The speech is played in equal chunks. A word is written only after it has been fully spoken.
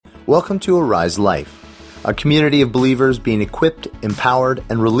Welcome to Arise Life, a community of believers being equipped, empowered,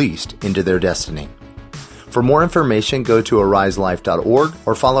 and released into their destiny. For more information, go to ariselife.org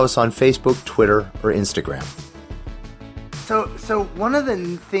or follow us on Facebook, Twitter, or Instagram. So one of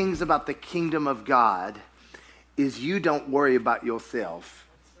the things about the kingdom of God is you don't worry about yourself.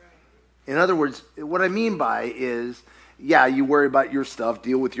 In other words, what I mean by is, yeah, you worry about your stuff,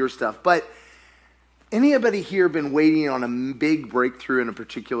 deal with your stuff, but anybody here been waiting on a big breakthrough in a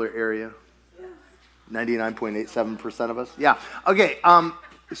particular area? 99.87% of us? Yeah. Okay,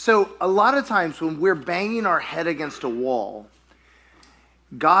 so a lot of times when we're banging our head against a wall,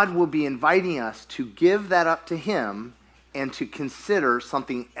 God will be inviting us to give that up to Him and to consider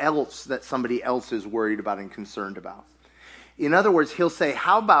something else that somebody else is worried about and concerned about. In other words, He'll say,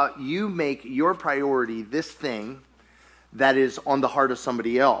 how about you make your priority this thing that is on the heart of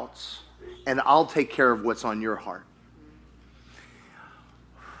somebody else, and I'll take care of what's on your heart.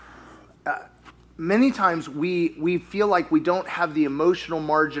 Many times we feel like we don't have the emotional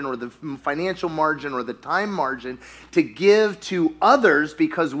margin or the financial margin or the time margin to give to others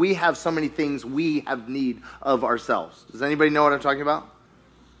because we have so many things we have need of ourselves. Does anybody know what I'm talking about?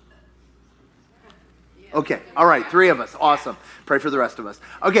 Okay, all right, 3 of us, awesome. Pray for the rest of us.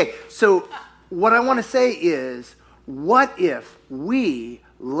 Okay, so what I want to say is, what if we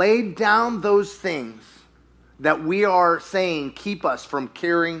laid down those things that we are saying keep us from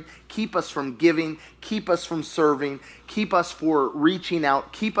caring, keep us from giving, keep us from serving, keep us for reaching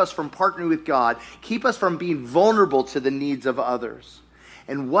out, keep us from partnering with God, keep us from being vulnerable to the needs of others?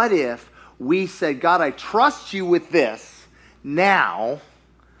 And what if we said, God, I trust you with this. Now,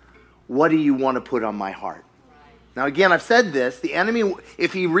 what do you want to put on my heart? Now, again, I've said this. The enemy,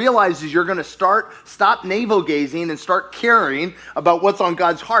 if he realizes you're going to stop navel-gazing and start caring about what's on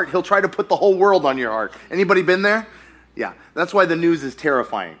God's heart, he'll try to put the whole world on your heart. Anybody been there? Yeah. That's why the news is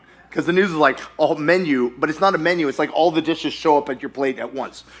terrifying. Because the news is like a menu, but it's not a menu. It's like all the dishes show up at your plate at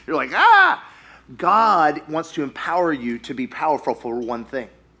once. You're like, ah! God wants to empower you to be powerful for one thing.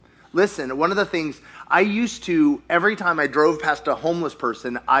 Listen, one of the things I used to, every time I drove past a homeless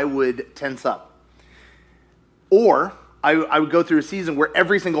person, I would tense up. Or I would go through a season where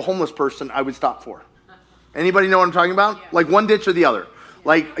every single homeless person I would stop for. Anybody know what I'm talking about? Yeah. Like one ditch or the other.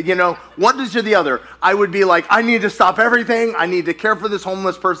 Like, one ditch or the other. I would be like, I need to stop everything. I need to care for this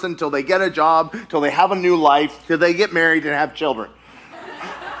homeless person till they get a job, till they have a new life, till they get married and have children.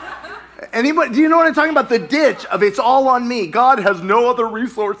 Anybody, do you know what I'm talking about? The ditch of it's all on me. God has no other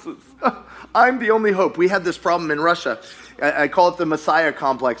resources. I'm the only hope. We had this problem in Russia. I call it the Messiah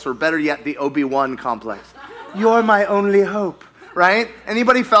complex, or better yet, the Obi-Wan complex. You're my only hope, right?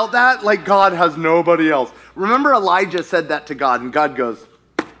 Anybody felt that? Like God has nobody else. Remember Elijah said that to God, and God goes,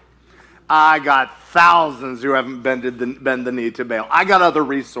 I got thousands who haven't bend the knee to Baal. I got other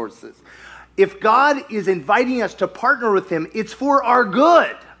resources. If God is inviting us to partner with Him, it's for our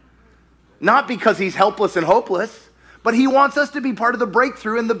good. Not because He's helpless and hopeless, but He wants us to be part of the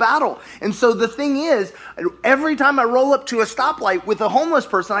breakthrough in the battle. And so the thing is, every time I roll up to a stoplight with a homeless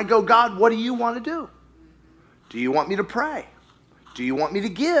person, I go, God, what do you want to do? Do you want me to pray? Do you want me to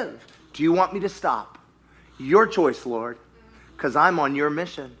give? Do you want me to stop? Your choice, Lord, because I'm on your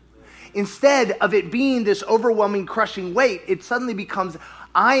mission. Instead of it being this overwhelming, crushing weight, it suddenly becomes,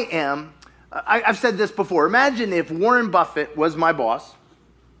 I've said this before. Imagine if Warren Buffett was my boss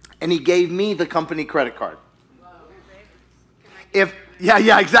and he gave me the company credit card.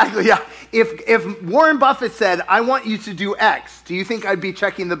 Exactly. If Warren Buffett said, I want you to do X, do you think I'd be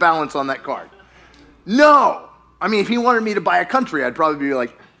checking the balance on that card? No. I mean, if he wanted me to buy a country, I'd probably be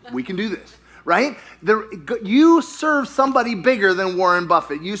like, we can do this, right? You serve somebody bigger than Warren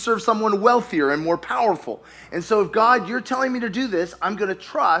Buffett. You serve someone wealthier and more powerful. And so if God, you're telling me to do this, I'm going to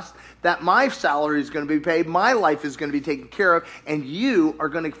trust that my salary is going to be paid, my life is going to be taken care of, and you are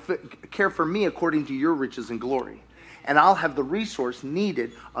going to care for me according to your riches and glory. And I'll have the resource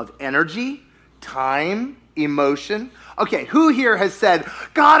needed of energy, time, emotion. Okay, who here has said,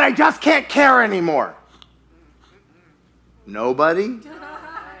 God, I just can't care anymore? Nobody?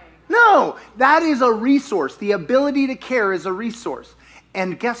 No, that is a resource. The ability to care is a resource.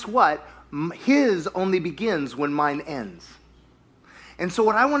 And guess what? His only begins when mine ends. And so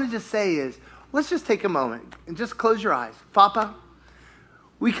what I wanted to say is, let's just take a moment and just close your eyes. Papa,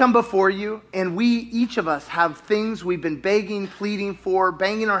 we come before you, and each of us have things we've been begging, pleading for,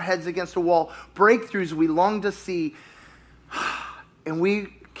 banging our heads against a wall, breakthroughs we long to see, and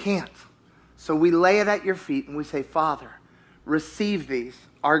we can't. So we lay it at your feet, and we say, Father, receive these,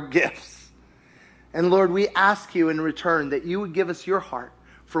 our gifts. And Lord, we ask you in return that you would give us your heart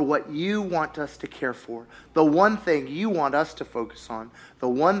for what you want us to care for, the one thing you want us to focus on, the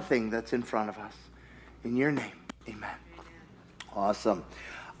one thing that's in front of us. In your name, amen. Awesome.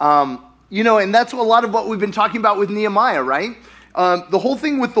 And that's a lot of what we've been talking about with Nehemiah, right? The whole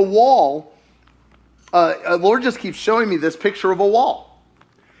thing with the wall, Lord just keeps showing me this picture of a wall.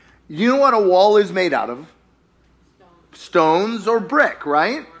 You know what a wall is made out of? Stones or brick,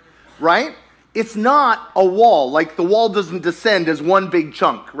 right? Right? It's not a wall. Like the wall doesn't descend as one big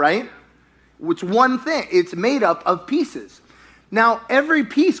chunk, right? It's one thing. It's made up of pieces. Now, every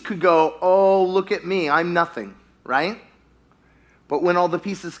piece could go, oh, look at me, I'm nothing, right? But when all the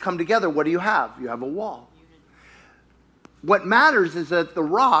pieces come together, what do you have? You have a wall. What matters is that the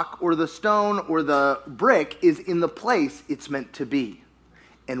rock or the stone or the brick is in the place it's meant to be.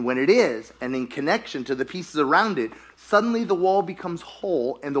 And when it is, and in connection to the pieces around it, suddenly the wall becomes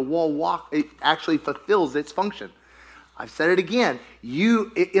whole and the wall it actually fulfills its function. I've said it again.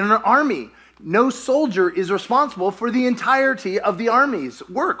 In an army, no soldier is responsible for the entirety of the army's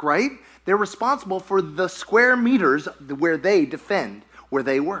work, right? They're responsible for the square meters where they defend, where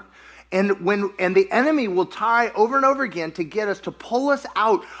they work. And the enemy will try over and over again to get us to pull us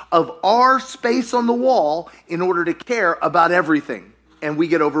out of our space on the wall in order to care about everything. And we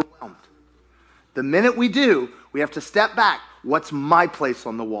get overwhelmed. The minute we do, we have to step back. What's my place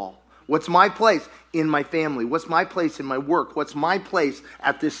on the wall? What's my place in my family? What's my place in my work? What's my place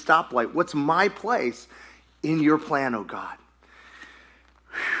at this stoplight? What's my place in your plan, oh God?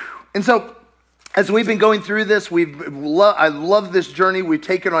 And so, as we've been going through this, I love this journey we've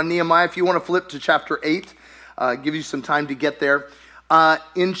taken on Nehemiah. If you want to flip to chapter 8, give you some time to get there.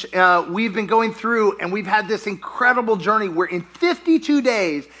 We've been going through, and we've had this incredible journey where in 52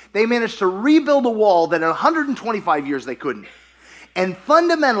 days, they managed to rebuild a wall that in 125 years they couldn't. And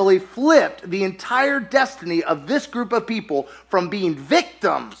fundamentally flipped the entire destiny of this group of people from being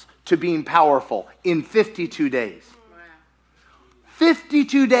victims to being powerful in 52 days.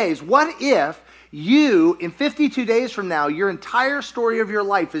 52 days. What if you, in 52 days from now, your entire story of your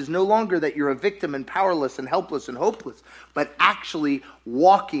life is no longer that you're a victim and powerless and helpless and hopeless, but actually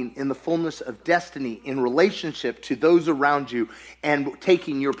walking in the fullness of destiny in relationship to those around you and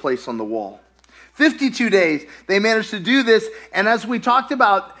taking your place on the wall. 52 days, they managed to do this, and as we talked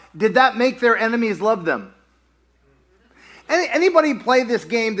about, did that make their enemies love them? Anybody play this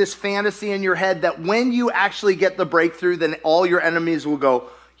game, this fantasy in your head that when you actually get the breakthrough, then all your enemies will go,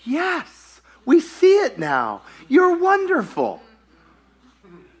 yes, we see it now. You're wonderful.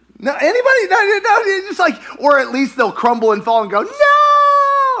 No, anybody? No, just like, or at least they'll crumble and fall and go,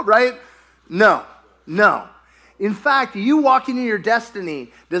 no, right? No. In fact, you walking in your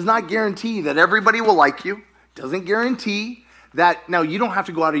destiny does not guarantee that everybody will like you. Doesn't guarantee that. Now, you don't have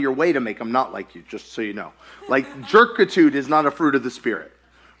to go out of your way to make them not like you, just so you know. Like, jerkitude is not a fruit of the Spirit,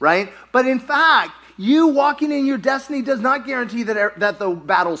 right? But in fact, you walking in your destiny does not guarantee that the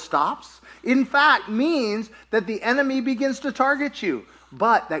battle stops. In fact, means that the enemy begins to target you,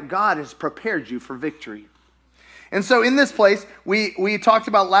 but that God has prepared you for victory. And so in this place, we talked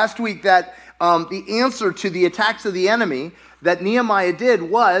about last week that the answer to the attacks of the enemy that Nehemiah did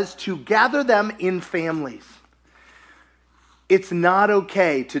was to gather them in families. It's not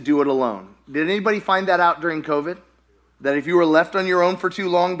okay to do it alone. Did anybody find that out during COVID? That if you were left on your own for too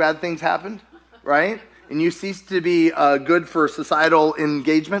long, bad things happened, right? And you ceased to be good for societal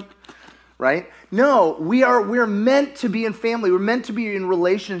engagement, right? No, we're meant to be in family. We're meant to be in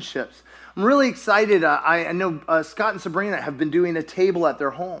relationships. I'm really excited. I know Scott and Sabrina have been doing a table at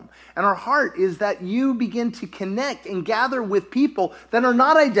their home. And our heart is that you begin to connect and gather with people that are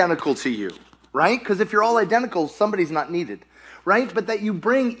not identical to you, right? Because if you're all identical, somebody's not needed, right? But that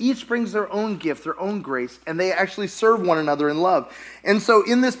each brings their own gift, their own grace, and they actually serve one another in love. And so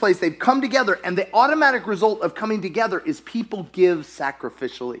in this place, they've come together, and the automatic result of coming together is people give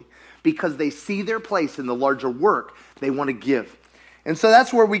sacrificially because they see their place in the larger work they want to give. And so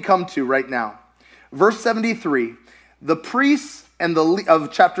that's where we come to right now. Verse 73, the priests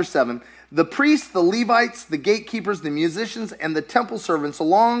of chapter 7, the priests, the Levites, the gatekeepers, the musicians, and the temple servants,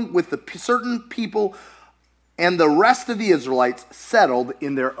 along with the certain people and the rest of the Israelites, settled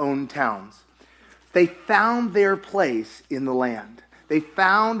in their own towns. They found their place in the land. They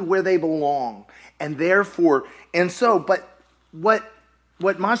found where they belong. But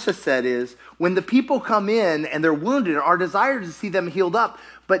what Masha said is, when the people come in and they're wounded, our desire is to see them healed up,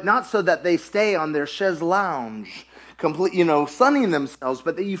 but not so that they stay on their chaise lounge, sunning themselves,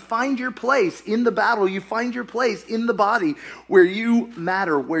 but that you find your place in the battle, you find your place in the body where you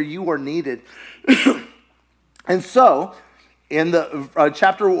matter, where you are needed. And so, in the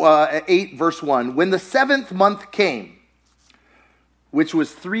chapter 8, verse 1, when the 7th month came, which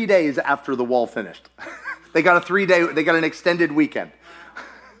was 3 days after the wall finished. They got an extended weekend,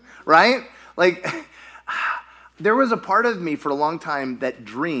 right? Like, there was a part of me for a long time that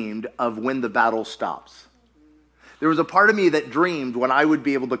dreamed of when the battle stops. There was a part of me that dreamed when I would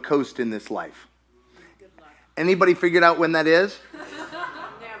be able to coast in this life. Anybody figured out when that is?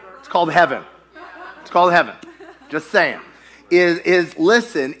 Never. It's called heaven. It's called heaven. Just saying.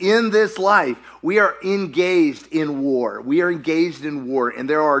 Listen, in this life, we are engaged in war. We are engaged in war, and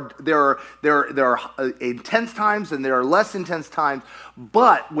there are intense times and there are less intense times.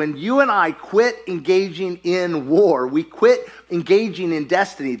 But when you and I quit engaging in war, we quit engaging in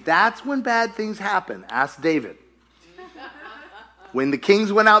destiny. That's when bad things happen. Ask David. When the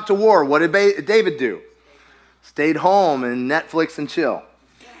kings went out to war, what did David do? Stayed home and Netflix and chill.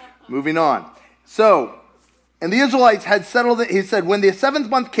 Moving on. So, and the Israelites had settled, he said, when the 7th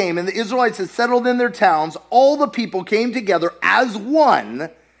month came and the Israelites had settled in their towns, all the people came together as one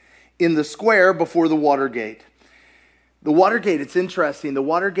in the square before the water gate. The water gate, it's interesting. The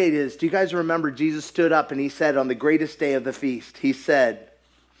water gate is, do you guys remember Jesus stood up and he said on the greatest day of the feast, he said,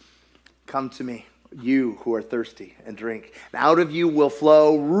 come to me, you who are thirsty, and drink. And out of you will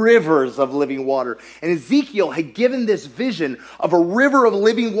flow rivers of living water. And Ezekiel had given this vision of a river of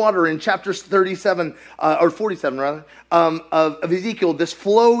living water in chapter 37, or 47 rather, of Ezekiel, this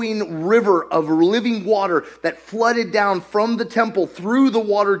flowing river of living water that flooded down from the temple through the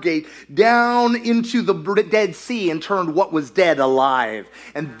water gate down into the Dead Sea and turned what was dead alive.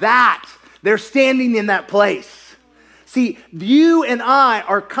 And they're standing in that place. See, you and I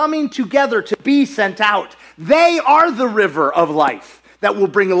are coming together to be sent out. They are the river of life that will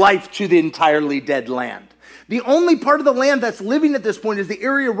bring life to the entirely dead land. The only part of the land that's living at this point is the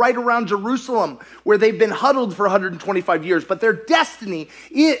area right around Jerusalem where they've been huddled for 125 years. But their destiny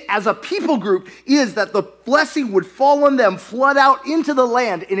as a people group is that the blessing would fall on them, flood out into the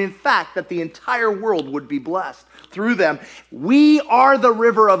land, and in fact that the entire world would be blessed through them. We are the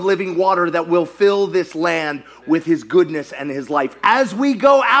river of living water that will fill this land with his goodness and his life as we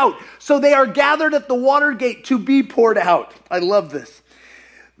go out. So they are gathered at the water gate to be poured out. I love this.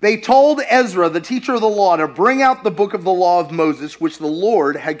 They told Ezra, the teacher of the law, to bring out the book of the law of Moses, which the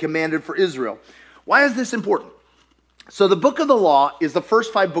Lord had commanded for Israel. Why is this important? So the book of the law is the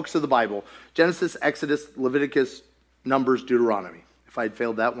first 5 books of the Bible: Genesis, Exodus, Leviticus, Numbers, Deuteronomy. If I had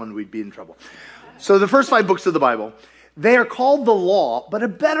failed that one, we'd be in trouble. So the first 5 books of the Bible, they are called the law, but a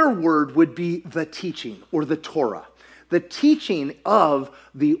better word would be the teaching or the Torah. The teaching of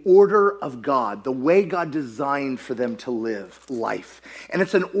the order of God, the way God designed for them to live life. And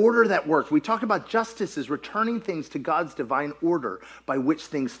it's an order that works. We talk about justice as returning things to God's divine order by which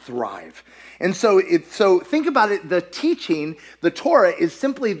things thrive. And so think about it, the teaching, the Torah is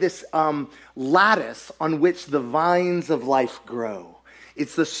simply this lattice on which the vines of life grow.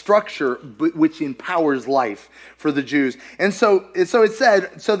 It's the structure which empowers life for the Jews. And so it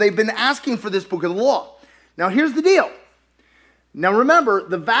said, so they've been asking for this book of the law. Now here's the deal. Now remember,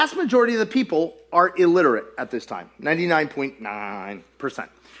 the vast majority of the people are illiterate at this time, 99.9%.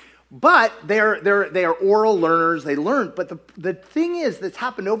 But they are oral learners, they learn. But the thing is that's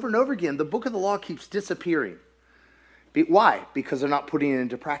happened over and over again, the book of the law keeps disappearing. Why? Because they're not putting it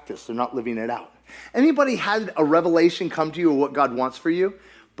into practice. They're not living it out. Anybody had a revelation come to you of what God wants for you,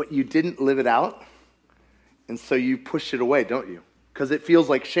 but you didn't live it out? And so you push it away, don't you? Because it feels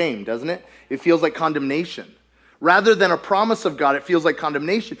like shame, doesn't it? It feels like condemnation. Rather than a promise of God, it feels like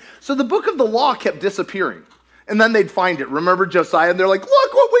condemnation. So the book of the law kept disappearing. And then they'd find it. Remember Josiah? And they're like,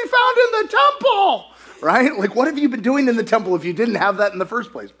 look what we found in the temple! Right? Like, what have you been doing in the temple if you didn't have that in the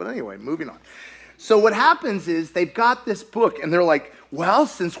first place? But anyway, moving on. So what happens is they've got this book and they're like, well,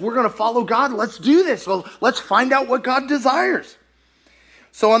 since we're going to follow God, let's do this. Well, let's find out what God desires.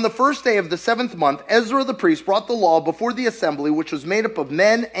 So on the first day of the 7th month, Ezra the priest brought the law before the assembly, which was made up of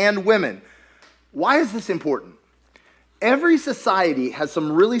men and women. Why is this important? Every society has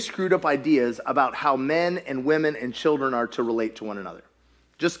some really screwed up ideas about how men and women and children are to relate to one another.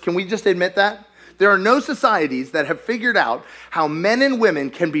 Can we just admit that? There are no societies that have figured out how men and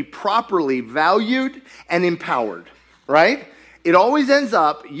women can be properly valued and empowered, right? It always ends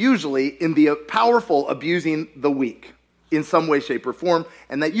up, usually, in the powerful abusing the weak in some way, shape, or form,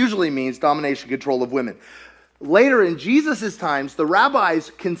 and that usually means domination, control of women. Later in Jesus' times, the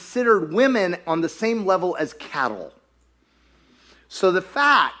rabbis considered women on the same level as cattle. So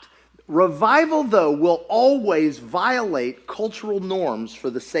revival, though, will always violate cultural norms for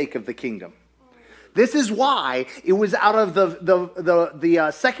the sake of the kingdom. This is why it was out of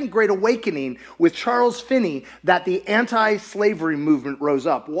the Second Great Awakening with Charles Finney that the anti-slavery movement rose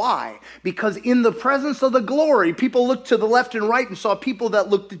up. Why? Because in the presence of the glory, people looked to the left and right and saw people that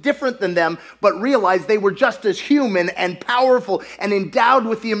looked different than them, but realized they were just as human and powerful and endowed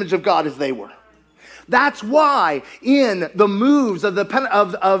with the image of God as they were. That's why in the moves of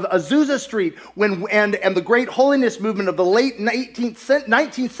Azusa Street and the great holiness movement of the late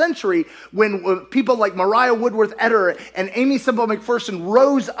 19th century, when people like Maria Woodworth-Etter and Amy Semple McPherson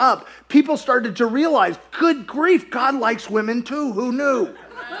rose up, people started to realize, good grief, God likes women too. Who knew?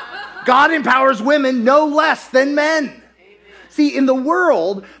 God empowers women no less than men. See, in the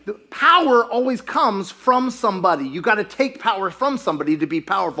world, the power always comes from somebody. You got to take power from somebody to be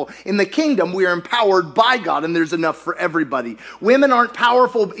powerful. In the kingdom, we are empowered by God, and there's enough for everybody. Women aren't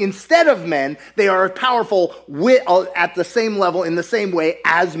powerful instead of men. They are powerful at the same level, in the same way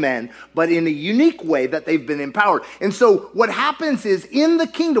as men, but in a unique way that they've been empowered. And so what happens is, in the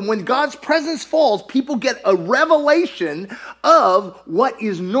kingdom, when God's presence falls, people get a revelation of what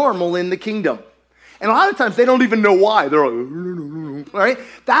is normal in the kingdom. And a lot of times they don't even know why. They're like, all right?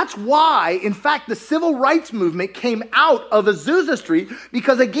 That's why, in fact, the civil rights movement came out of Azusa Street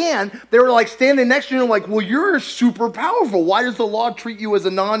because, again, they were like standing next to you and like, well, you're super powerful. Why does the law treat you as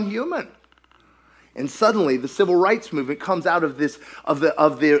a non-human? And suddenly the civil rights movement comes out of this, of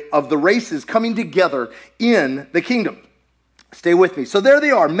the races coming together in the kingdom. Stay with me. So there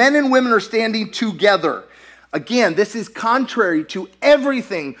they are. Men and women are standing together. Again, this is contrary to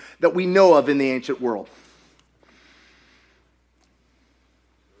everything that we know of in the ancient world.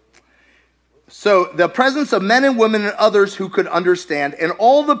 So the presence of men and women and others who could understand, and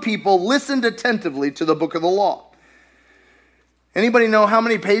all the people listened attentively to the book of the law. Anybody know how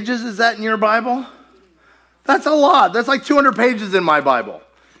many pages is that in your Bible? That's a lot. That's like 200 pages in my Bible.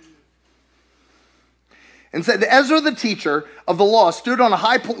 And said, Ezra the teacher of the law stood on a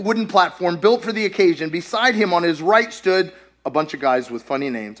high wooden platform built for the occasion. Beside him on his right stood a bunch of guys with funny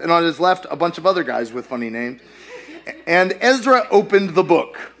names. And on his left, a bunch of other guys with funny names. And Ezra opened the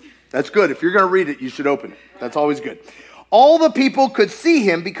book. That's good. If you're going to read it, you should open it. That's always good. All the people could see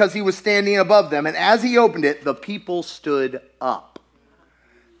him because he was standing above them. And as he opened it, the people stood up.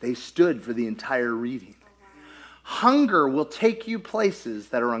 They stood for the entire reading. Hunger will take you places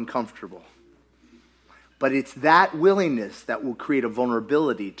that are uncomfortable. But it's that willingness that will create a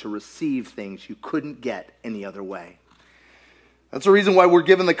vulnerability to receive things you couldn't get any other way. That's the reason why we're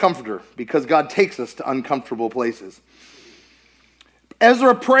given the Comforter, because God takes us to uncomfortable places.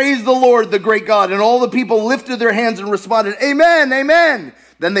 Ezra praised the Lord, the great God, and all the people lifted their hands and responded, Amen, amen.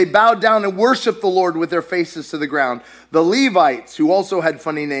 Then they bowed down and worshiped the Lord with their faces to the ground. The Levites, who also had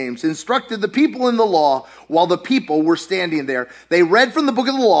funny names, instructed the people in the law while the people were standing there. They read from the book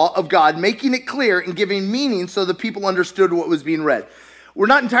of the law of God, making it clear and giving meaning so the people understood what was being read. We're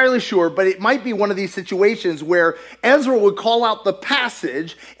not entirely sure, but it might be one of these situations where Ezra would call out the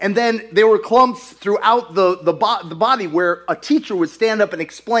passage, and then there were clumps throughout the body where a teacher would stand up and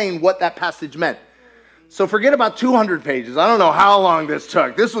explain what that passage meant. So forget about 200 pages. I don't know how long this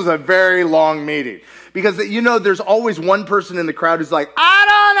took. This was a very long meeting. Because, there's always one person in the crowd who's like,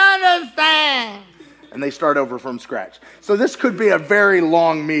 I don't understand. And they start over from scratch. So this could be a very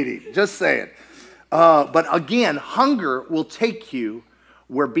long meeting. Just saying. But again, hunger will take you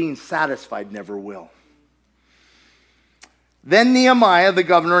where being satisfied never will. Then Nehemiah, the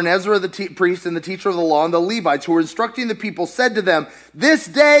governor, and Ezra, the priest, and the teacher of the law, and the Levites, who were instructing the people, said to them, This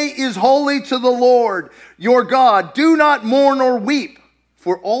day is holy to the Lord, your God. Do not mourn or weep.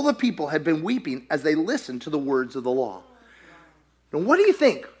 For all the people had been weeping as they listened to the words of the law. Now, what do you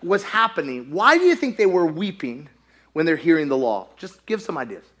think was happening? Why do you think they were weeping when they're hearing the law? Just give some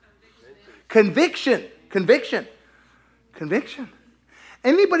ideas. Conviction.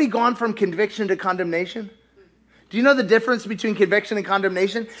 Anybody gone from conviction to condemnation? Do you know the difference between conviction and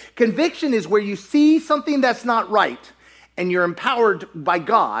condemnation? Conviction is where you see something that's not right, and you're empowered by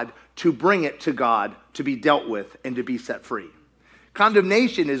God to bring it to God to be dealt with and to be set free.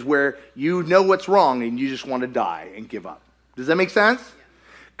 Condemnation is where you know what's wrong and you just want to die and give up. Does that make sense? Yeah.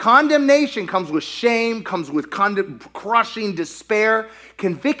 Condemnation comes with shame, comes with crushing despair.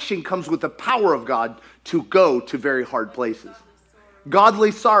 Conviction comes with the power of God to go to very hard places.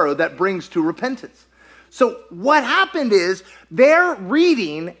 Godly sorrow that brings to repentance. So what happened is they're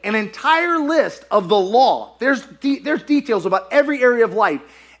reading an entire list of the law. There's details about every area of life.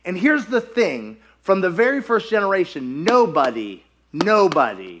 And here's the thing. From the very first generation, nobody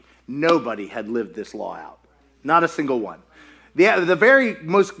had lived this law out. Not a single one.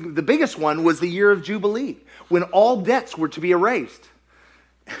 The biggest one was the year of Jubilee, when all debts were to be erased.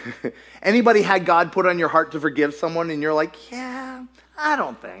 Anybody had God put on your heart to forgive someone and you're like, yeah, I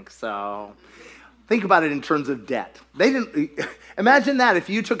don't think so. Think about it in terms of debt. They didn't imagine that if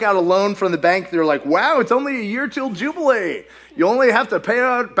you took out a loan from the bank, they're like, wow, it's only a year till Jubilee. You only have to pay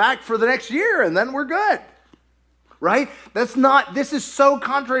it back for the next year and then we're good. Right? This is so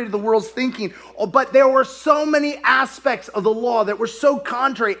contrary to the world's thinking. But there were so many aspects of the law that were so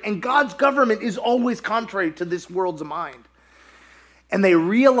contrary, and God's government is always contrary to this world's mind. And they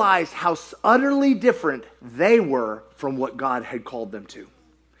realized how utterly different they were from what God had called them to.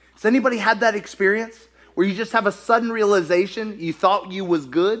 Has anybody had that experience where you just have a sudden realization you thought you was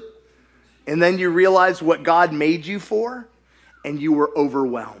good, and then you realize what God made you for, and you were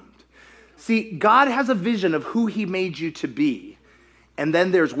overwhelmed? See, God has a vision of who he made you to be, and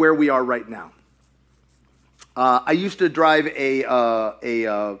then there's where we are right now. I used to drive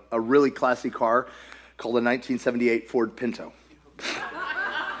a really classy car called a 1978 Ford Pinto.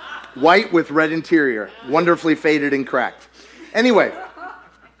 White with red interior, wonderfully faded and cracked. Anyway,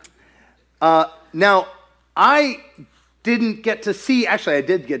 now I didn't get to see, actually I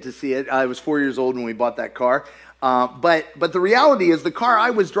did get to see it. I was 4 years old when we bought that car. But the reality is the car I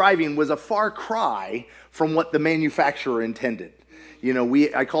was driving was a far cry from what the manufacturer intended. You know,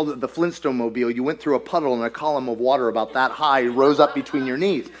 I called it the Flintstone Mobile. You went through a puddle and a column of water about that high rose up between your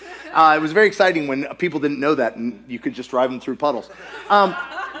knees. It was very exciting when people didn't know that and you could just drive them through puddles.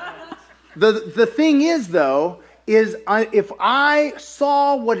 The thing is, though, if I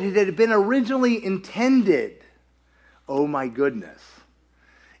saw what it had been originally intended, oh my goodness.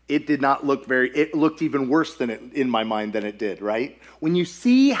 It did not look it looked even worse than it in my mind than it did, right? When you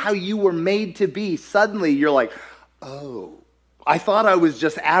see how you were made to be, suddenly you're like, oh, I thought I was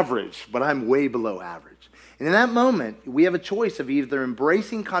just average, but I'm way below average. And in that moment, we have a choice of either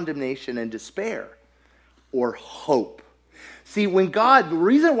embracing condemnation and despair or hope. See, the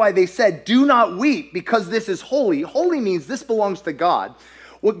reason why they said, do not weep, because this is holy. Holy means this belongs to God.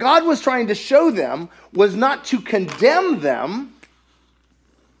 What God was trying to show them was not to condemn them,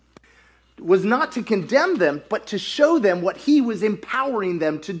 but to show them what he was empowering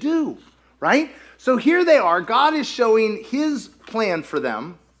them to do, right? So here they are. God is showing his plan for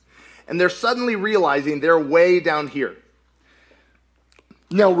them, and they're suddenly realizing they're way down here.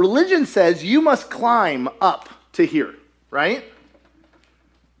 Now, religion says you must climb up to here, right?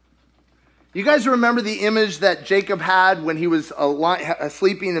 You guys remember the image that Jacob had when he was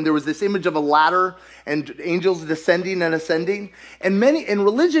sleeping, and there was this image of a ladder and angels descending and ascending? And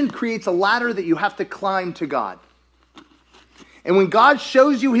religion creates a ladder that you have to climb to God. And when God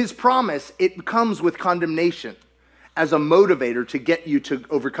shows you his promise, it comes with condemnation as a motivator to get you to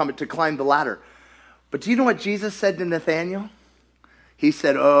overcome it, to climb the ladder. But do you know what Jesus said to Nathanael? He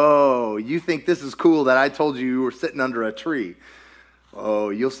said, oh, you think this is cool that I told you were sitting under a tree? Oh,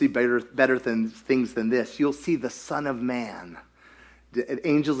 you'll see better things than this. You'll see the Son of Man,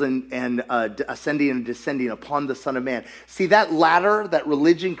 angels and ascending and descending upon the Son of Man. See, that ladder that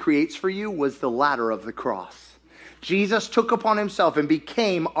religion creates for you was the ladder of the cross. Jesus took upon himself and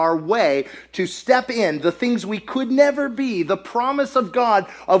became our way to step in the things we could never be, the promise of God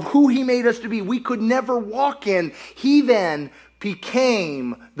of who he made us to be, we could never walk in. He then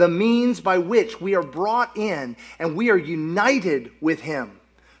became the means by which we are brought in and we are united with him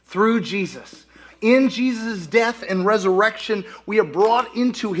through Jesus. In Jesus' death and resurrection, we are brought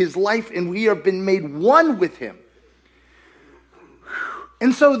into his life and we have been made one with him.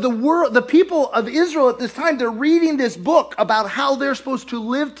 And so the people of Israel at this time, they're reading this book about how they're supposed to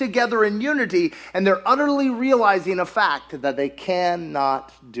live together in unity, and they're utterly realizing a fact that they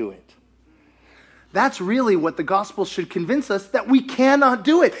cannot do it. That's really what the gospel should convince us, that we cannot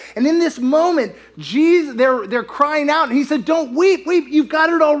do it. And in this moment, Jesus, they're crying out, and he said, don't weep, you've got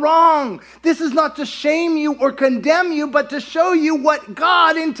it all wrong. This is not to shame you or condemn you, but to show you what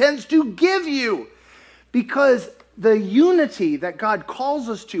God intends to give you. Because the unity that God calls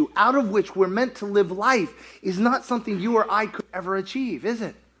us to, out of which we're meant to live life, is not something you or I could ever achieve, is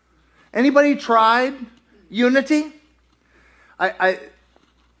it? Anybody tried unity?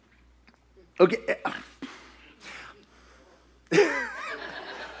 Okay.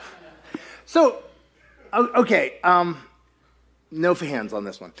 So, okay. No hands on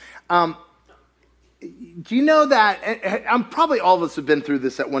this one. Do you know that, probably all of us have been through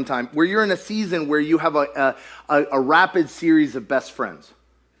this at one time, where you're in a season where you have a rapid series of best friends?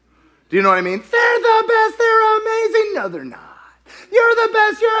 Do you know what I mean? They're the best, they're amazing. No, they're not. You're the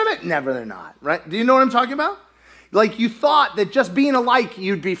best, you're amazing. Never, they're not, right? Do you know what I'm talking about? Like you thought that just being alike,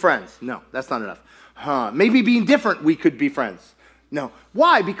 you'd be friends. No, that's not enough. Maybe being different, we could be friends. No.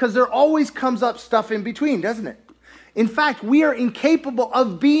 Why? Because there always comes up stuff in between, doesn't it? In fact, we are incapable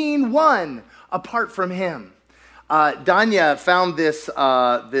of being one apart from him. Danya found this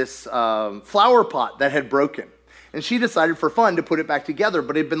flower pot that had broken. And she decided for fun to put it back together,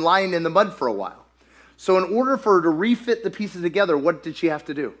 but it had been lying in the mud for a while. So in order for her to refit the pieces together, what did she have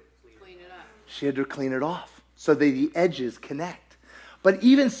to do? Clean it up. She had to clean it off so that the edges connect. But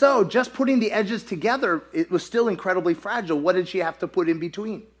even so, just putting the edges together, it was still incredibly fragile. What did she have to put in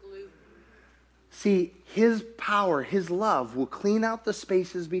between? Glue. See, his power, his love will clean out the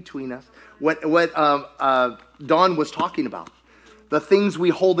spaces between us. What Dawn was talking about. The things we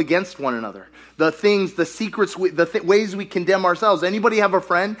hold against one another. The things, the secrets, ways we condemn ourselves. Anybody have a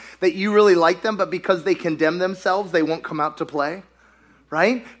friend that you really like them, but because they condemn themselves, they won't come out to play?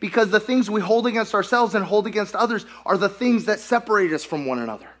 Right? Because the things we hold against ourselves and hold against others are the things that separate us from one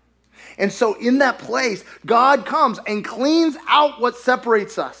another. And so in that place, God comes and cleans out what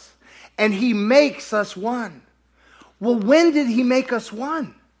separates us. And he makes us one. Well, when did he make us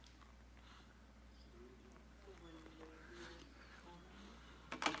one?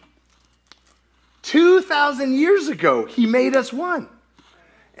 "2,000 years ago, he made us one."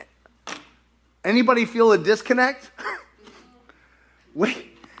 Anybody feel a disconnect?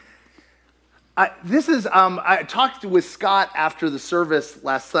 Wait. I talked with Scott after the service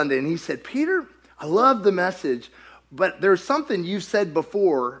last Sunday, and he said, "Peter, I love the message, but there's something you've said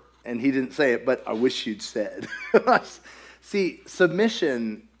before," and he didn't say it, but I wish you'd said. See,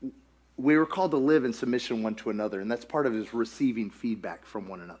 submission, we were called to live in submission one to another, and that's part of his receiving feedback from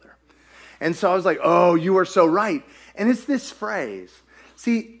one another. And so I was like, "Oh, you are so right." And it's this phrase.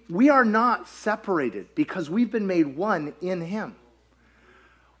 See, we are not separated because we've been made one in him.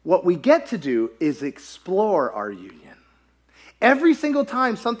 What we get to do is explore our union. Every single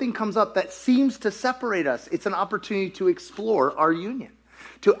time something comes up that seems to separate us, it's an opportunity to explore our union,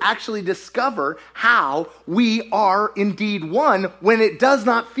 to actually discover how we are indeed one when it does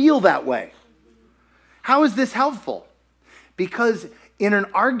not feel that way. How is this helpful? Because in an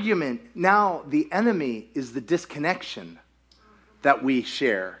argument, now the enemy is the disconnection that we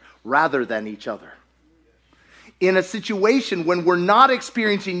share rather than each other. In a situation when we're not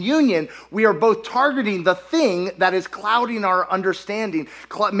experiencing union, we are both targeting the thing that is clouding our understanding,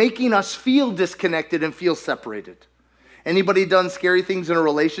 making us feel disconnected and feel separated. Anybody done scary things in a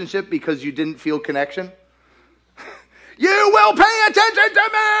relationship because you didn't feel connection? You will pay attention to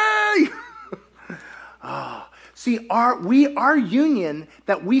me! See, our union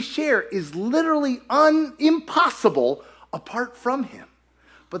that we share is literally impossible apart from him.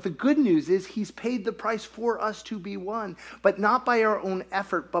 But the good news is he's paid the price for us to be one, but not by our own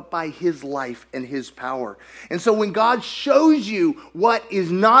effort, but by his life and his power. And so when God shows you what is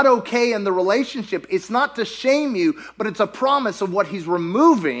not okay in the relationship, it's not to shame you, but it's a promise of what he's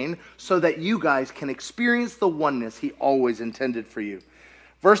removing so that you guys can experience the oneness he always intended for you.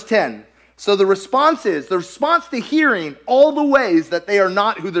 Verse 10. So the response to hearing all the ways that they are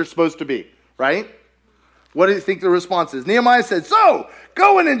not who they're supposed to be, right? What do you think the response is? Nehemiah said, "So,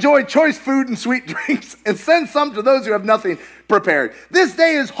 go and enjoy choice food and sweet drinks and send some to those who have nothing prepared. This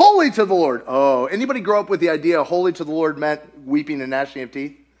day is holy to the Lord." Oh, anybody grow up with the idea holy to the Lord meant weeping and gnashing of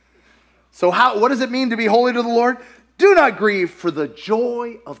teeth? So what does it mean to be holy to the Lord? "Do not grieve, for the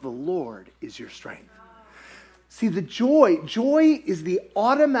joy of the Lord is your strength." See, the joy is the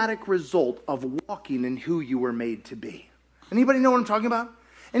automatic result of walking in who you were made to be. Anybody know what I'm talking about?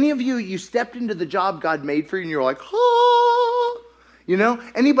 Any of you stepped into the job God made for you and you're like, "Ah." You know?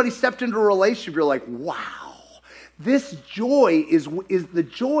 Anybody stepped into a relationship, you're like, "Wow." This joy is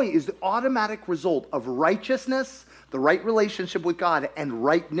the automatic result of righteousness, the right relationship with God, and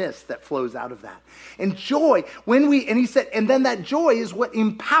rightness that flows out of that. And joy, he said, and then that joy is what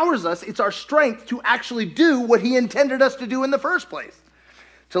empowers us. It's our strength to actually do what he intended us to do in the first place,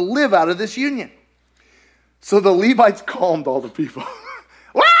 to live out of this union. So the Levites calmed all the people.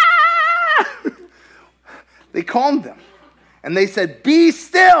 They calmed them. And they said, "Be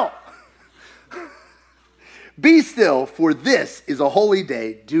still. Be still, for this is a holy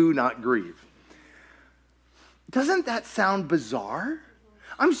day. Do not grieve." Doesn't that sound bizarre?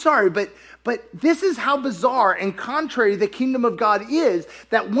 I'm sorry, but this is how bizarre and contrary the kingdom of God is,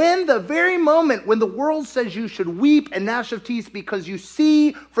 that when the very moment when the world says you should weep and gnash of teeth because you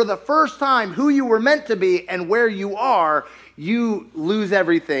see for the first time who you were meant to be and where you are, you lose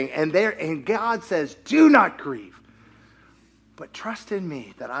everything. And God says, "Do not grieve, but trust in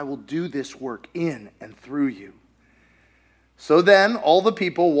me that I will do this work in and through you." So then all the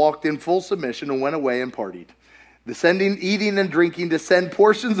people walked in full submission and went away and partied, descending, eating and drinking, to send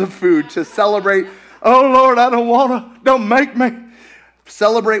portions of food to celebrate. "Oh Lord, I don't make me."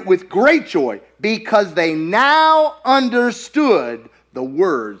 Celebrate with great joy, because they now understood the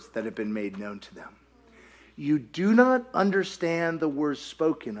words that had been made known to them. You do not understand the words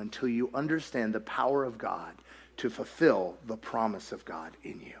spoken until you understand the power of God to fulfill the promise of God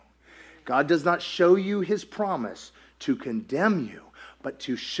in you. God does not show you his promise to condemn you, but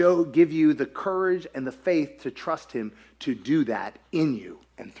to give you the courage and the faith to trust him to do that in you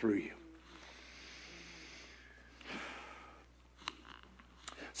and through you.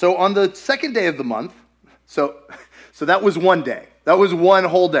 So on the second day of the month, so that was one day. That was one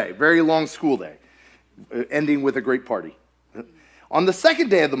whole day, very long school day, ending with a great party. On the second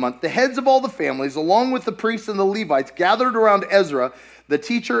day of the month, the heads of all the families, along with the priests and the Levites, gathered around Ezra, the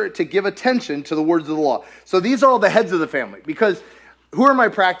teacher, to give attention to the words of the law. So these are all the heads of the family, because who are my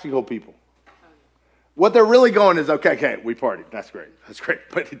practical people? What they're really going is, okay, we partied. That's great.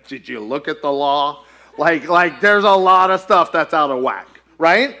 But did you look at the law? Like there's a lot of stuff that's out of whack,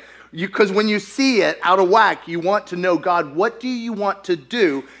 right? Because when you see it out of whack, you want to know, God, what do you want to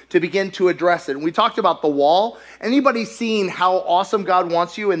do to begin to address it? And we talked about the wall. Anybody seen how awesome God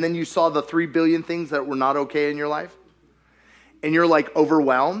wants you, and then you saw the 3 billion things that were not okay in your life? And you're like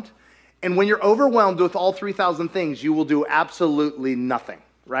overwhelmed? And when you're overwhelmed with all 3,000 things, you will do absolutely nothing,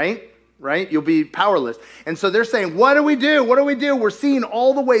 right? You'll be powerless. And so they're saying, what do we do? What do we do? We're seeing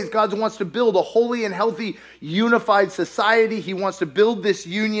all the ways God wants to build a holy and healthy, unified society. He wants to build this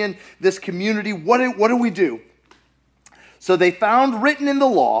union, this community. What do we do? So they found written in the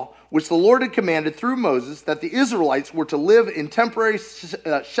law, which the Lord had commanded through Moses, that the Israelites were to live in temporary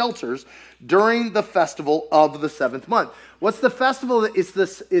shelters during the festival of the 7th month. What's the festival? It's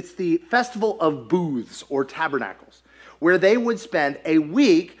the festival of booths or tabernacles, where they would spend a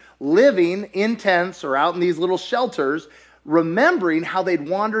week living in tents or out in these little shelters, remembering how they'd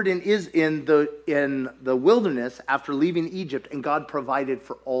wandered in the wilderness after leaving Egypt, and God provided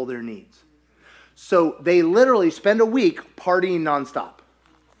for all their needs. So they literally spend a week partying nonstop.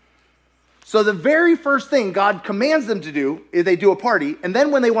 So the very first thing God commands them to do is they do a party, and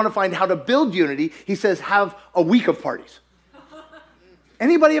then when they want to find how to build unity, he says, have a week of parties.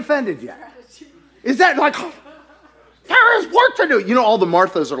 Anybody offended yet? Is that like... There is work to do. You know, all the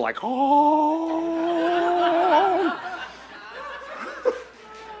Marthas are like, oh.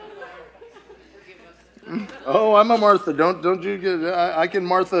 Oh, I'm a Martha. Don't you get? I can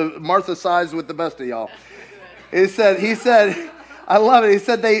Martha size with the best of y'all. He said, I love it. He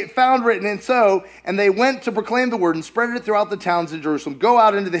said they found written, and they went to proclaim the word and spread it throughout the towns in Jerusalem. Go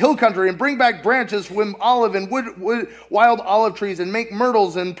out into the hill country and bring back branches from olive and wild olive trees, and make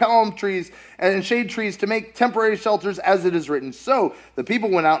myrtles and palm trees and shade trees to make temporary shelters, as it is written. So the people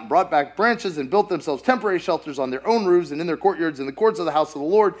went out and brought back branches and built themselves temporary shelters on their own roofs and in their courtyards, in the courts of the house of the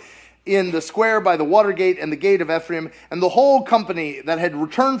Lord, in the square by the water gate and the gate of Ephraim. And the whole company that had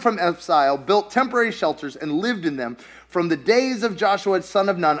returned from exile built temporary shelters and lived in them from the days of Joshua son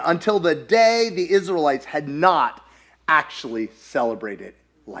of Nun until the day the Israelites had not actually celebrated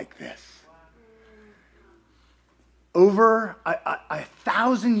like this. Over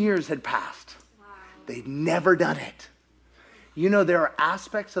 1,000 years had passed. Wow. They'd never done it. You know, there are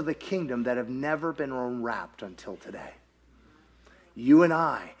aspects of the kingdom that have never been unwrapped until today. You and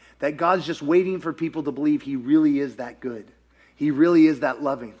I, that God's just waiting for people to believe he really is that good. He really is that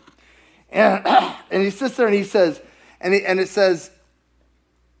loving. And he sits there and he says, and it says,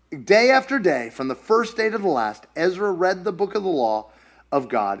 day after day, from the first day to the last, Ezra read the book of the law of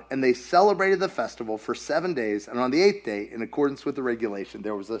God, and they celebrated the festival for 7 days. And on the 8th day, in accordance with the regulation,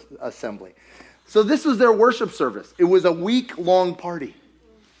 there was an assembly. So this was their worship service. It was a week-long party.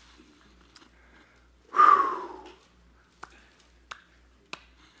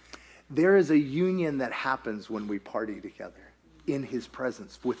 There is a union that happens when we party together in his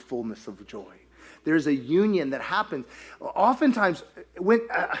presence with fullness of joy. There's a union that happens. Oftentimes,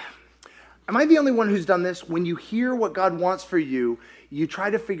 am I the only one who's done this? When you hear what God wants for you, you try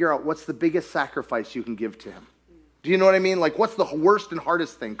to figure out what's the biggest sacrifice you can give to him. Do you know what I mean? Like, what's the worst and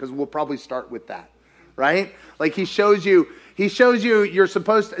hardest thing? Because we'll probably start with that, right? Like, he shows you you're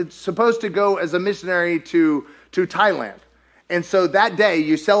supposed to go as a missionary to Thailand. And so that day,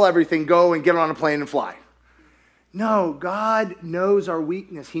 you sell everything, go and get on a plane and fly. No, God knows our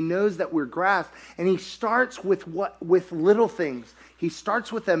weakness. He knows that we're grass. And he starts with little things. He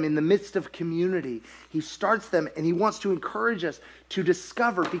starts with them in the midst of community. He starts them, and he wants to encourage us to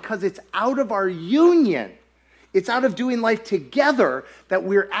discover, because it's out of our union, it's out of doing life together, that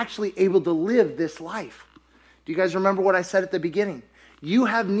we're actually able to live this life. Do you guys remember what I said at the beginning? You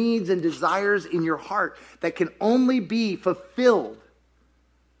have needs and desires in your heart that can only be fulfilled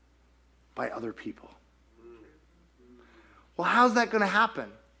by other people. Well, how's that going to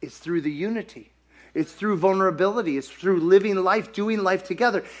happen? It's through the unity. It's through vulnerability. It's through living life, doing life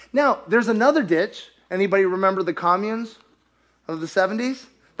together. Now, there's another ditch. Anybody remember the communes of the 70s?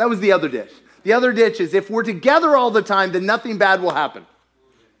 That was the other ditch. The other ditch is if we're together all the time, then nothing bad will happen.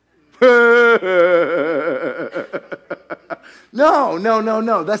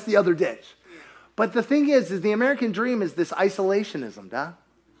 No. That's the other ditch. But the thing is the American dream is this isolationism.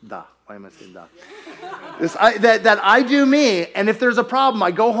 Why am I saying da? That I do me, and if there's a problem,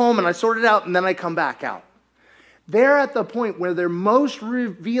 I go home and I sort it out, and then I come back out. They're at the point where they're most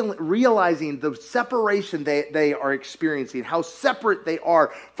realizing the separation they are experiencing, how separate they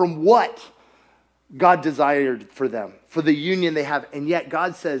are from what God desired for them, for the union they have. And yet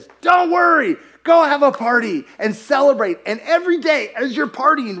God says, don't worry, go have a party and celebrate. And every day as you're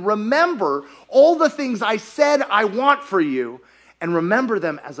partying, remember all the things I said I want for you, and remember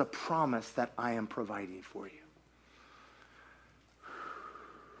them as a promise that I am providing for you.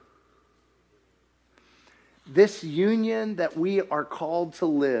 This union that we are called to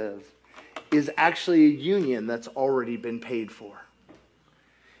live is actually a union that's already been paid for.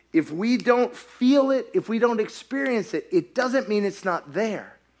 If we don't feel it, if we don't experience it, it doesn't mean it's not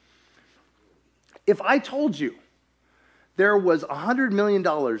there. If I told you there was $100 million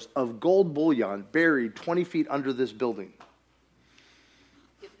of gold bullion buried 20 feet under this building,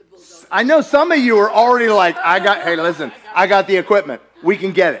 I know some of you are already like, I got the equipment. We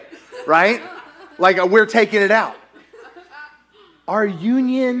can get it, right? Like we're taking it out. Our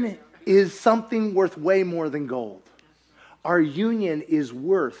union is something worth way more than gold. Our union is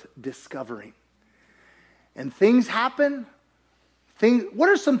worth discovering. And things happen. What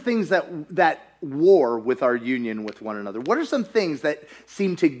are some things that war with our union with one another? What are some things that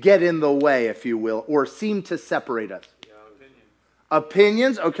seem to get in the way, if you will, or seem to separate us?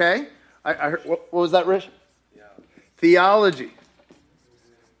 Opinions, okay. I heard, what was that, Rich? Theology.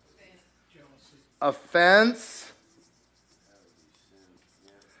 Offense.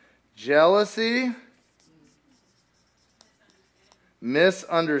 Jealousy.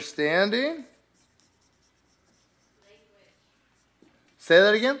 Misunderstanding. Say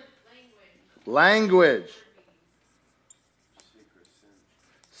that again. Language.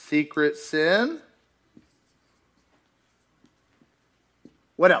 Secret sin.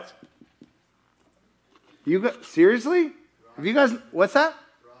 What else? Seriously? Have you guys, what's that?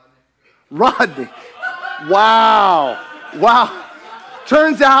 Rodney. Wow.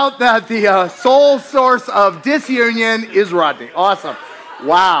 Turns out that the sole source of disunion is Rodney. Awesome.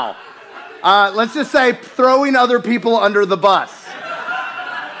 Wow. Let's just say throwing other people under the bus.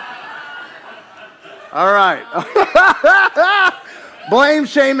 All right. Blame,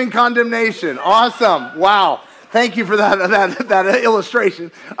 shame, and condemnation. Awesome. Wow. Thank you for that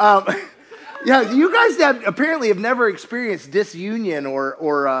illustration. You guys apparently have never experienced disunion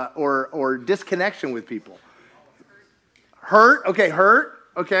or disconnection with people. Hurt. Okay, hurt.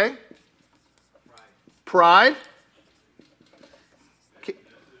 Okay. Pride. Okay.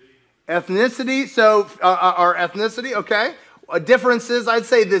 Ethnicity. So our ethnicity. Okay. Differences. I'd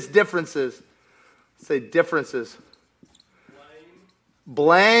say this differences. Say differences.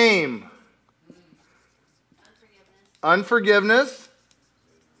 Blame. Unforgiveness.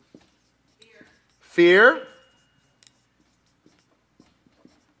 Fear.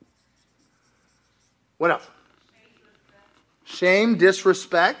 What else? Shame,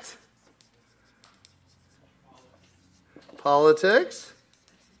 disrespect. Politics.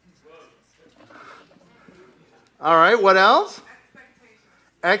 All right, what else?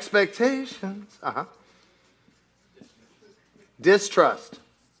 Expectations. Distrust.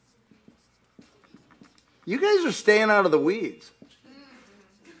 You guys are staying out of the weeds.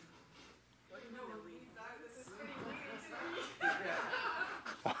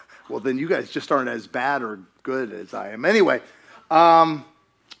 Well, then you guys just aren't as bad or good as I am. Anyway, how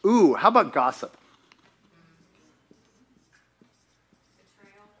about gossip?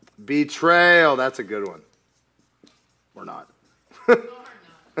 Betrayal. That's a good one. Or not.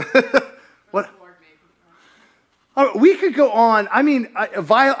 What? Oh, we could go on. I mean,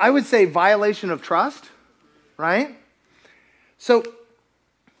 I would say violation of trust, right? So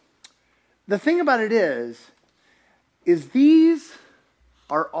the thing about it is these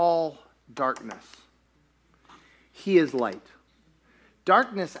are all darkness. He is light.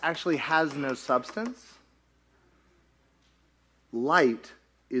 Darkness actually has no substance. Light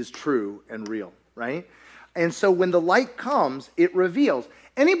is true and real, right? And so when the light comes, it reveals.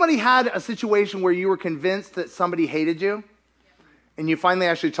 Anybody had a situation where you were convinced that somebody hated you? And you finally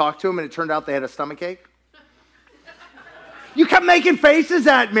actually talked to them and it turned out they had a stomachache? You kept making faces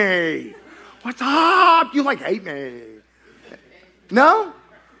at me. What's up? You hate me. No?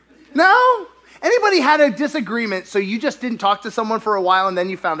 Anybody had a disagreement, so you just didn't talk to someone for a while and then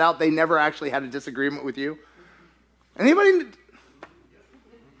you found out they never actually had a disagreement with you? Anybody?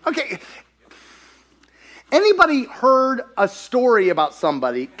 Okay. Anybody heard a story about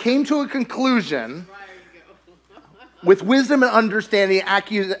somebody, came to a conclusion with wisdom and understanding,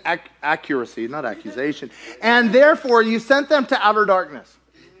 accuracy, not accusation, and therefore you sent them to outer darkness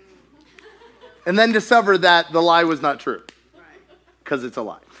and then discovered that the lie was not true because it's a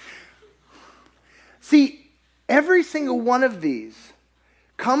lie. See, every single one of these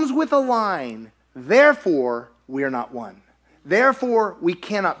comes with a line, therefore we are not one. Therefore we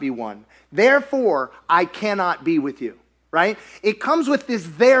cannot be one. Therefore I cannot be with you, right? It comes with this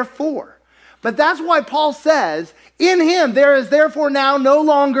therefore. But that's why Paul says, in him there is therefore now no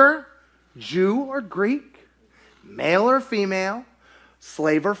longer Jew or Greek, male or female,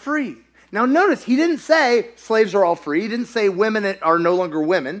 slave or free. Now notice, he didn't say slaves are all free. He didn't say women are no longer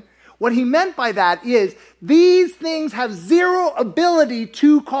women. What he meant by that is these things have zero ability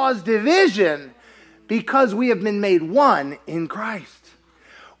to cause division because we have been made one in Christ.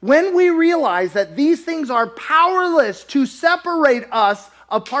 When we realize that these things are powerless to separate us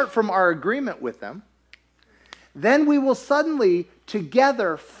apart from our agreement with them, then we will suddenly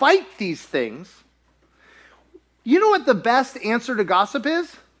together fight these things. You know what the best answer to gossip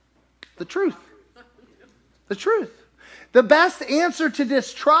is? The truth. The truth. The best answer to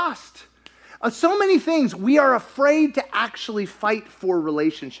distrust. So many things we are afraid to actually fight for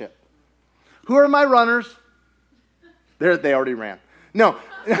relationship. Who are my runners? They already ran. No.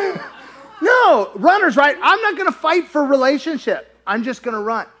 No, runners, right? I'm not going to fight for relationship. I'm just going to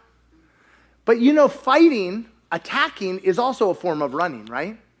run. But you know, fighting, attacking is also a form of running,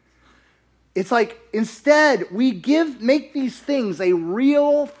 right? It's like instead we make these things a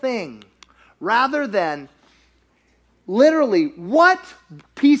real thing rather than literally what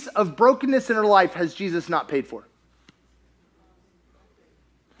piece of brokenness in our life has Jesus not paid for?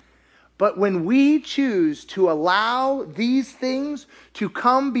 But when we choose to allow these things to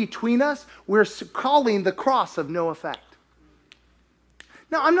come between us, we're calling the cross of no effect.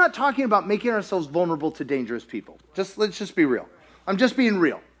 Now, I'm not talking about making ourselves vulnerable to dangerous people. Let's just be real. I'm just being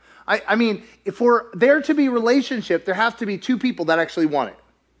real. I mean, if for there to be relationship, there have to be two people that actually want it.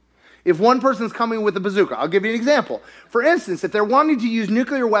 If one person's coming with a bazooka, I'll give you an example. For instance, if they're wanting to use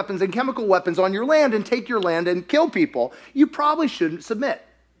nuclear weapons and chemical weapons on your land and take your land and kill people, you probably shouldn't submit.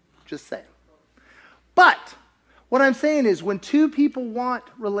 Just saying. But what I'm saying is when two people want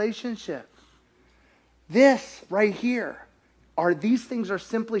relationship, this right here, these things are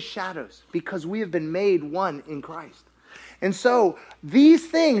simply shadows because we have been made one in Christ. And so these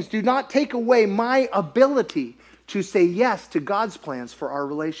things do not take away my ability to say yes to God's plans for our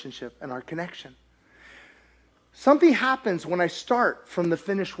relationship and our connection. Something happens when I start from the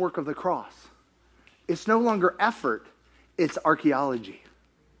finished work of the cross. It's no longer effort, it's archaeology.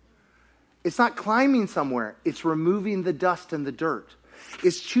 It's not climbing somewhere, it's removing the dust and the dirt.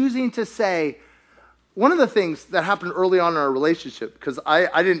 It's choosing to say, one of the things that happened early on in our relationship, because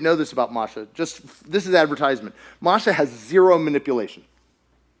I didn't know this about Masha, this is advertisement. Masha has zero manipulation.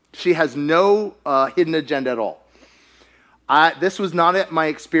 She has no hidden agenda at all. This was not my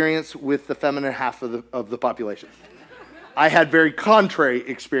experience with the feminine half of the population. I had very contrary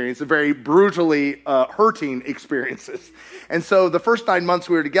experience, very brutally hurting experiences. And so the first 9 months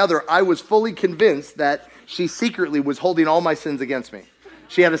we were together, I was fully convinced that she secretly was holding all my sins against me.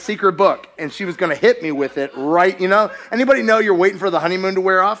 She had a secret book, and she was going to hit me with it right, Anybody know you're waiting for the honeymoon to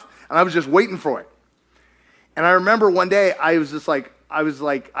wear off? And I was just waiting for it. And I remember one day, I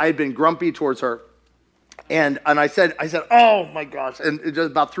had been grumpy towards her. And I said, oh my gosh. And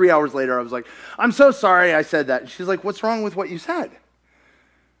just about 3 hours later, I was like, I'm so sorry I said that. And she's like, what's wrong with what you said?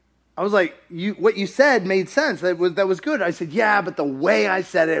 I was like, what you said made sense. That was good. I said, yeah, but the way I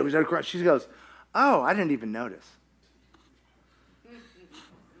said it was incorrect. She goes, oh, I didn't even notice.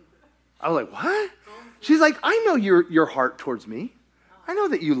 I was like, what? She's like, I know your heart towards me. I know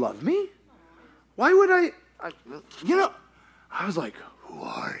that you love me. Why would I was like, who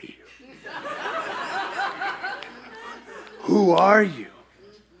are you? Who are you?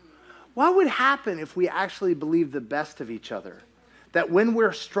 What would happen if we actually believed the best of each other? That when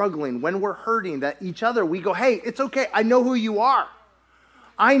we're struggling, when we're hurting, that each other, we go, hey, it's okay. I know who you are.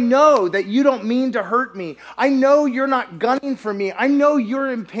 I know that you don't mean to hurt me. I know you're not gunning for me. I know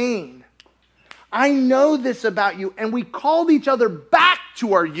you're in pain. I know this about you. And we called each other back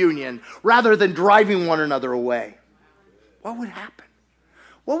to our union rather than driving one another away. What would happen?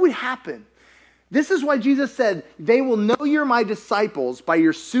 What would happen? This is why Jesus said, they will know you're my disciples by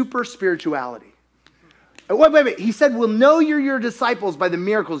your super spirituality. Wait. He said, we'll know you're your disciples by the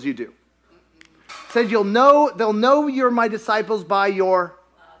miracles you do. said they'll know you're my disciples by your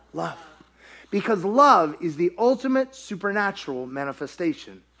love. Because love is the ultimate supernatural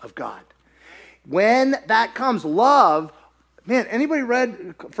manifestation of God. When that comes, love, man, anybody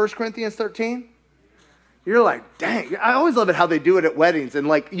read 1 Corinthians 13? You're like, dang. I always love it how they do it at weddings. And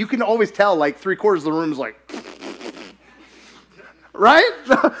like, you can always tell, like 3/4 of the room is like, right?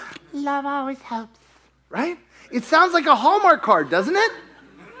 Love always helps. Right? It sounds like a Hallmark card, doesn't it?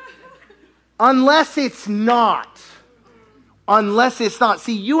 Unless it's not. Unless it's not.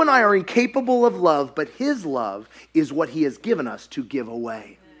 See, you and I are incapable of love, but his love is what he has given us to give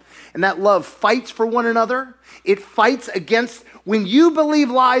away. And that love fights for one another. It fights against, when you believe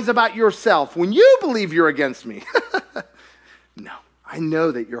lies about yourself, when you believe you're against me. No, I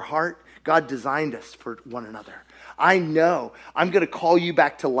know that your heart, God designed us for one another. I know I'm going to call you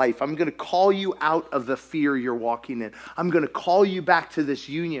back to life. I'm going to call you out of the fear you're walking in. I'm going to call you back to this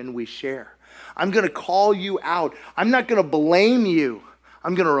union we share. I'm going to call you out. I'm not going to blame you.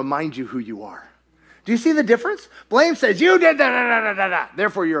 I'm going to remind you who you are. Do you see the difference? Blame says, you did that,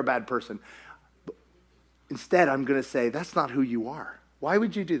 therefore you're a bad person. Instead, I'm going to say, that's not who you are. Why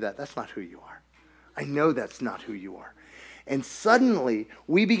would you do that? That's not who you are. I know that's not who you are. And suddenly,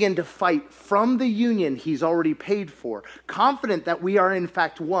 we begin to fight from the union he's already paid for, confident that we are in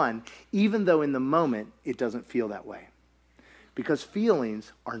fact one, even though in the moment it doesn't feel that way. Because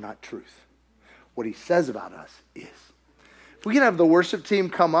feelings are not truth. What he says about us is. If we can have the worship team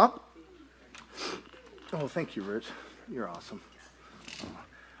come up. Oh, thank you, Rich. You're awesome.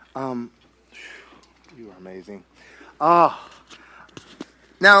 You are amazing. Now,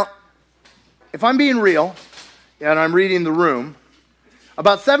 if I'm being real, and I'm reading the room,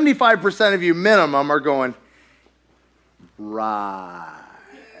 about 75% of you minimum are going, right,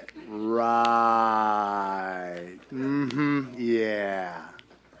 yeah.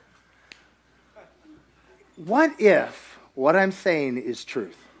 What if what I'm saying is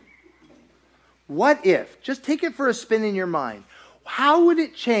truth? What if, just take it for a spin in your mind, how would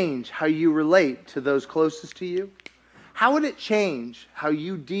it change how you relate to those closest to you? How would it change how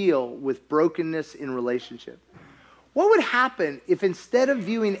you deal with brokenness in relationship? What would happen if instead of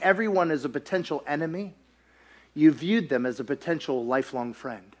viewing everyone as a potential enemy, you viewed them as a potential lifelong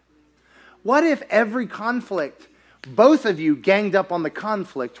friend? What if every conflict, both of you ganged up on the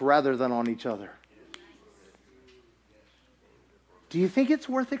conflict rather than on each other? Do you think it's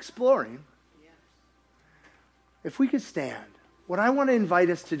worth exploring? If we could stand, what I want to invite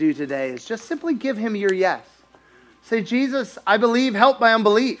us to do today is just simply give him your yes. Say, Jesus, I believe, help my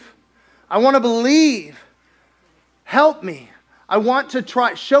unbelief. I want to believe. Help me. I want to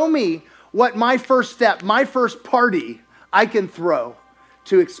try. Show me what my first step, my first party I can throw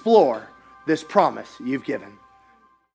to explore this promise you've given.